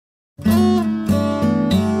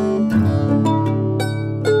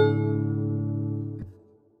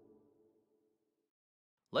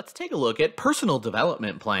let's take a look at personal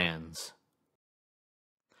development plans.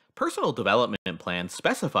 Personal development plans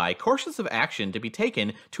specify courses of action to be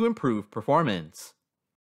taken to improve performance.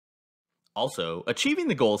 Also, achieving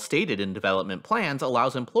the goals stated in development plans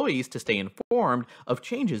allows employees to stay informed of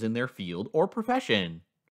changes in their field or profession.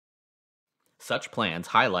 Such plans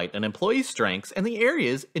highlight an employee's strengths and the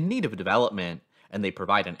areas in need of development, and they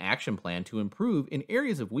provide an action plan to improve in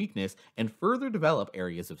areas of weakness and further develop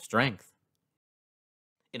areas of strength.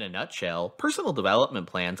 In a nutshell, personal development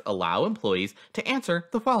plans allow employees to answer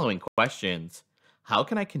the following questions. How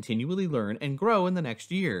can I continually learn and grow in the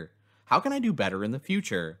next year? How can I do better in the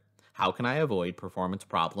future? How can I avoid performance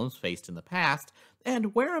problems faced in the past?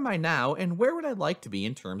 And where am I now and where would I like to be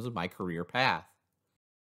in terms of my career path?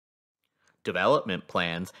 Development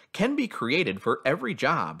plans can be created for every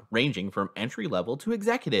job, ranging from entry level to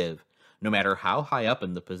executive. No matter how high up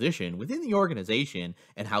in the position within the organization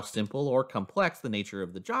and how simple or complex the nature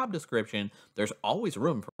of the job description, there's always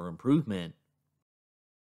room for improvement.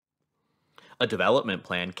 A development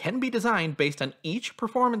plan can be designed based on each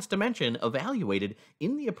performance dimension evaluated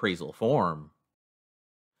in the appraisal form.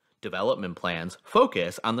 Development plans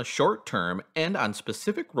focus on the short term and on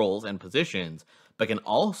specific roles and positions, but can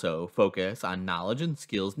also focus on knowledge and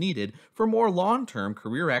skills needed for more long-term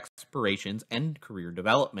career aspirations and career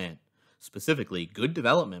development. Specifically, good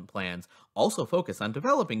development plans also focus on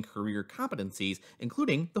developing career competencies,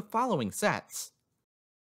 including the following sets.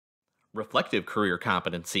 Reflective career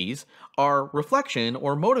competencies are reflection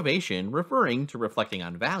or motivation referring to reflecting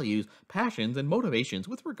on values, passions, and motivations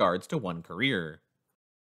with regards to one career.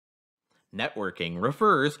 Networking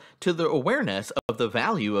refers to the awareness of the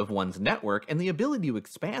value of one's network and the ability to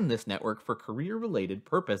expand this network for career-related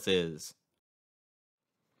purposes.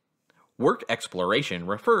 Work exploration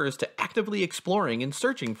refers to actively exploring and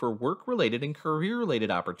searching for work-related and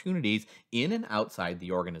career-related opportunities in and outside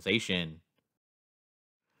the organization.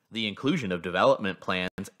 The inclusion of development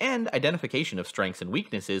plans and identification of strengths and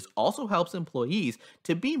weaknesses also helps employees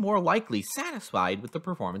to be more likely satisfied with the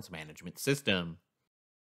performance management system.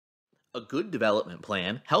 A good development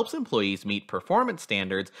plan helps employees meet performance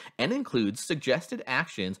standards and includes suggested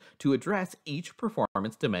actions to address each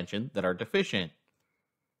performance dimension that are deficient.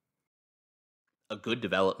 A good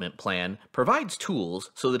development plan provides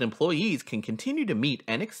tools so that employees can continue to meet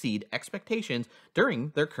and exceed expectations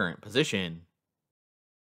during their current position.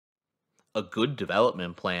 A good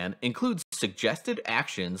development plan includes suggested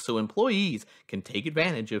actions so employees can take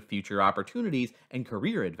advantage of future opportunities and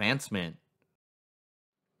career advancement.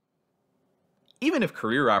 Even if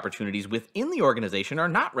career opportunities within the organization are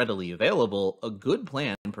not readily available, a good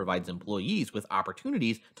plan provides employees with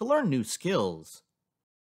opportunities to learn new skills.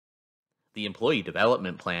 The employee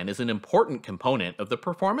development plan is an important component of the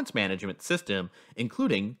performance management system,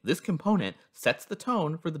 including this component sets the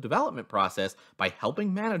tone for the development process by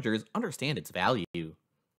helping managers understand its value.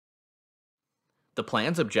 The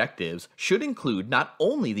plan's objectives should include not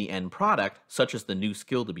only the end product, such as the new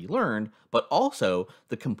skill to be learned, but also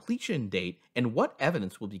the completion date and what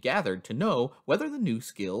evidence will be gathered to know whether the new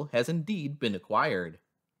skill has indeed been acquired.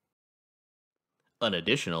 An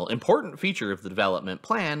additional important feature of the development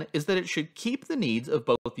plan is that it should keep the needs of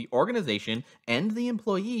both the organization and the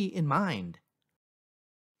employee in mind.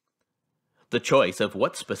 The choice of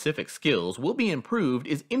what specific skills will be improved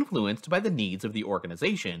is influenced by the needs of the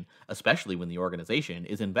organization, especially when the organization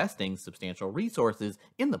is investing substantial resources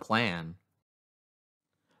in the plan.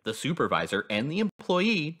 The supervisor and the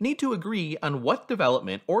employee need to agree on what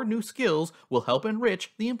development or new skills will help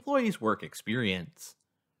enrich the employee's work experience.